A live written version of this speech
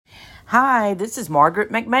Hi, this is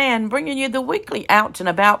Margaret McMahon bringing you the weekly Out and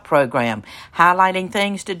About program, highlighting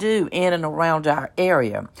things to do in and around our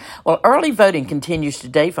area. Well, early voting continues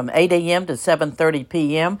today from 8 a.m. to 7:30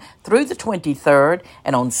 p.m. through the 23rd,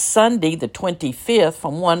 and on Sunday the 25th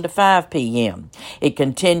from 1 to 5 p.m. It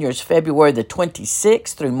continues February the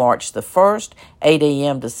 26th through March the 1st, 8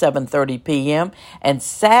 a.m. to 7:30 p.m., and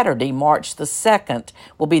Saturday, March the 2nd,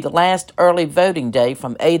 will be the last early voting day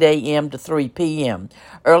from 8 a.m. to 3 p.m.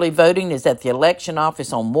 Early voting is at the election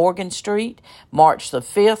office on Morgan Street. March the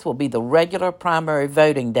 5th will be the regular primary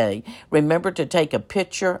voting day. Remember to take a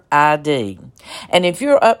picture ID. And if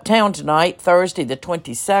you're uptown tonight, Thursday the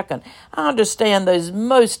 22nd, I understand those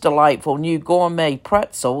most delightful new gourmet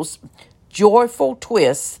pretzels, Joyful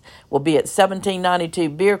Twists, will be at 1792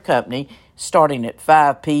 Beer Company starting at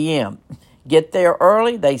 5 p.m. Get there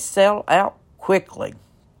early. They sell out quickly.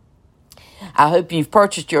 I hope you've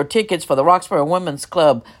purchased your tickets for the Roxboro Women's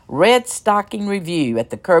Club Red Stocking Review at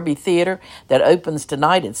the Kirby Theater that opens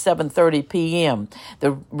tonight at 7:30 p.m.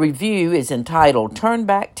 The review is entitled Turn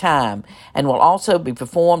Back Time and will also be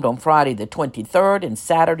performed on Friday the 23rd and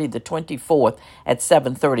Saturday the 24th at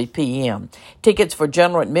 7:30 p.m. Tickets for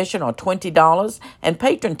general admission are $20, and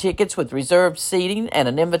patron tickets with reserved seating and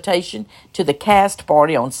an invitation to the cast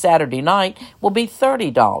party on Saturday night will be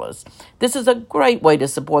 $30. This is a great way to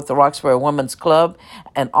support the Roxboro Women's Club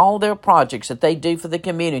and all their projects that they do for the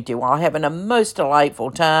community while having a most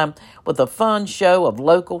delightful time with a fun show of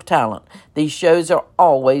local talent. These shows are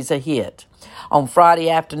always a hit. On Friday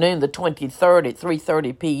afternoon, the 23rd at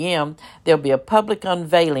 3:30 p.m., there'll be a public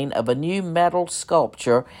unveiling of a new metal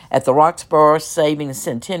sculpture at the Roxboro Savings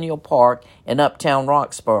Centennial Park in Uptown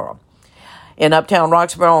Roxboro. In Uptown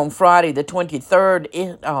Roxboro on Friday the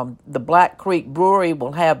 23rd, the Black Creek Brewery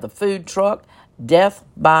will have the food truck Death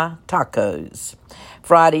by Tacos.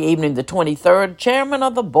 Friday evening the 23rd, Chairman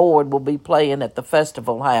of the Board will be playing at the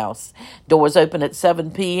Festival House. Doors open at 7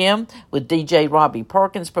 p.m. with DJ Robbie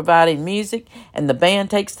Perkins providing music, and the band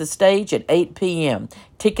takes the stage at 8 p.m.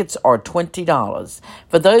 Tickets are $20.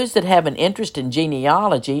 For those that have an interest in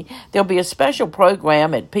genealogy, there'll be a special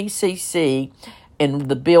program at PCC in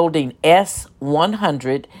the building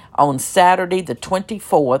S100 on Saturday the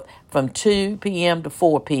 24th from 2 p.m. to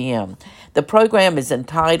 4 p.m. The program is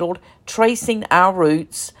entitled Tracing Our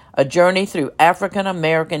Roots, A Journey Through African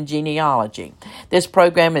American Genealogy. This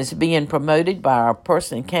program is being promoted by our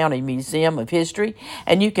Person County Museum of History,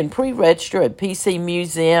 and you can pre-register at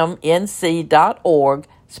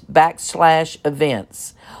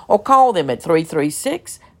pcmuseumnc.org/events or call them at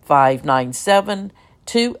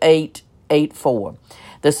 336-597-2884.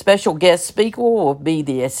 The special guest speaker will be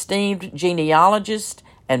the esteemed genealogist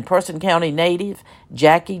and Person County native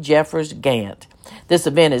Jackie Jeffers Gant. This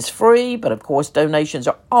event is free, but of course donations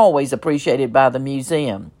are always appreciated by the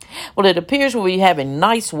museum. Well, it appears we'll be having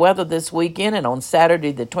nice weather this weekend, and on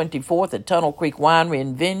Saturday the 24th at Tunnel Creek Winery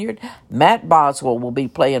and Vineyard, Matt Boswell will be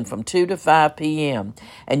playing from 2 to 5 p.m.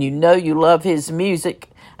 And you know you love his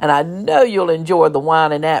music, and I know you'll enjoy the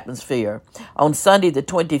wine and atmosphere. On Sunday the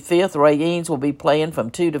 25th, Ray Eanes will be playing from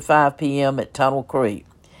 2 to 5 p.m. at Tunnel Creek.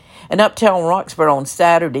 In Uptown Roxboro on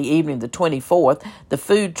Saturday evening the 24th, the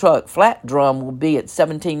food truck Flat Drum will be at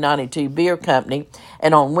 1792 Beer Company,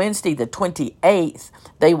 and on Wednesday the 28th,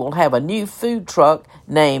 they will have a new food truck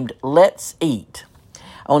named Let's Eat.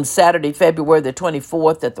 On Saturday, February the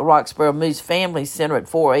 24th, at the Roxboro Moose Family Center at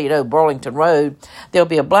 480 Burlington Road, there'll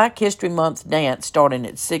be a Black History Month dance starting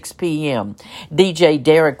at 6 p.m. DJ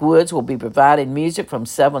Derek Woods will be providing music from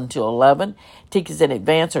 7 to 11. Tickets in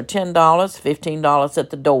advance are $10, $15 at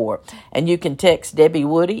the door. And you can text Debbie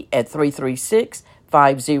Woody at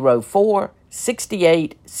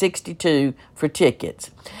 336-504-6862 for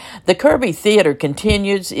tickets. The Kirby Theater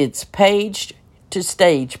continues its Page to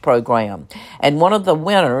Stage program, and one of the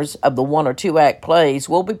winners of the 1 or 2 act plays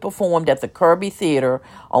will be performed at the Kirby Theater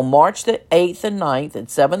on March the 8th and 9th at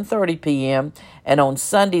 7:30 p.m. and on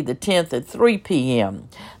Sunday the 10th at 3 p.m.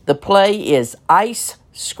 The play is Ice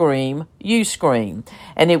Scream, You Scream,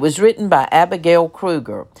 and it was written by Abigail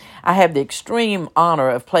Kruger. I have the extreme honor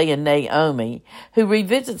of playing Naomi, who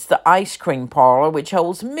revisits the ice cream parlor, which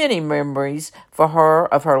holds many memories for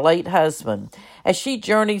her of her late husband. As she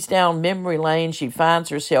journeys down memory lane, she finds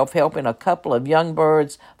herself helping a couple of young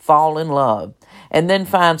birds fall in love, and then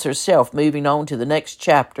finds herself moving on to the next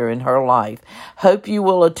chapter in her life. Hope you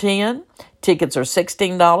will attend. Tickets are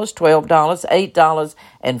 $16, $12, $8,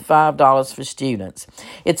 and $5 for students.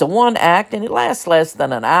 It's a one act and it lasts less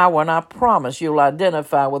than an hour, and I promise you'll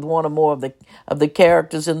identify with one or more of the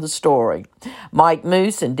characters in the story. Mike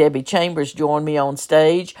Moose and Debbie Chambers join me on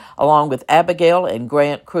stage, along with Abigail and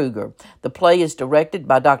Grant Kruger. The play is directed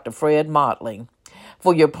by Dr. Fred Motley.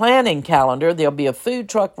 For your planning calendar, there'll be a food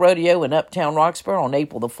truck rodeo in Uptown Roxborough on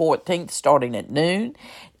April the 14th, starting at noon.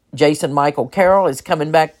 Jason Michael Carroll is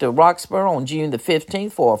coming back to Roxborough on June the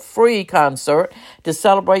 15th for a free concert to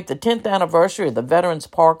celebrate the 10th anniversary of the Veterans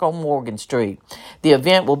Park on Morgan Street. The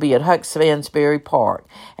event will be at Huck Svansbury Park.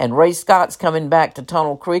 And Ray Scott's coming back to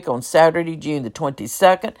Tunnel Creek on Saturday, June the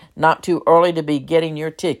 22nd. Not too early to be getting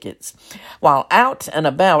your tickets. While out and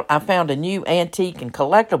about, I found a new antique and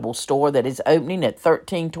collectible store that is opening at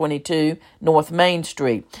 1322 North Main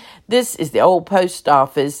Street. This is the old post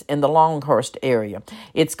office in the Longhurst area.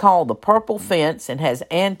 It's called the Purple Fence and has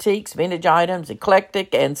antiques, vintage items,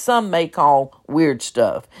 eclectic, and some may call weird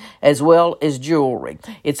stuff, as well as jewelry.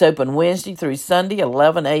 It's open Wednesday through Sunday,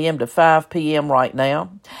 11 a.m. to 5 p.m. right now.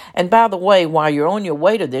 And by the way, while you're on your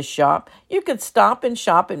way to this shop, you can stop and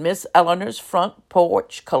shop at Miss Eleanor's Front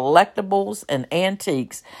Porch Collectibles and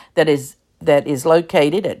Antiques that is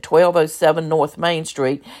located at 1207 North Main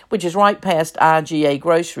Street, which is right past IGA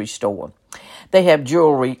Grocery Store. They have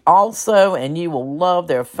jewelry also, and you will love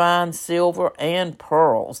their fine silver and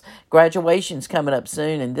pearls. Graduation's coming up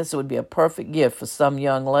soon, and this would be a perfect gift for some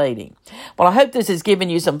young lady. Well, I hope this has given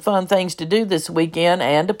you some fun things to do this weekend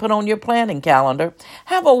and to put on your planning calendar.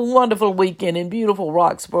 Have a wonderful weekend in beautiful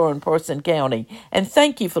Roxborough and Person County, and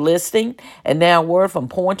thank you for listening. And now, word from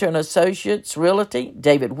Pointer & Associates Realty,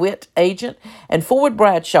 David Witt, agent, and Forward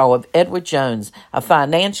Bradshaw of Edward Jones, a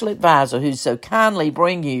financial advisor who so kindly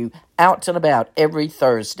bring you out and about every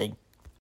Thursday.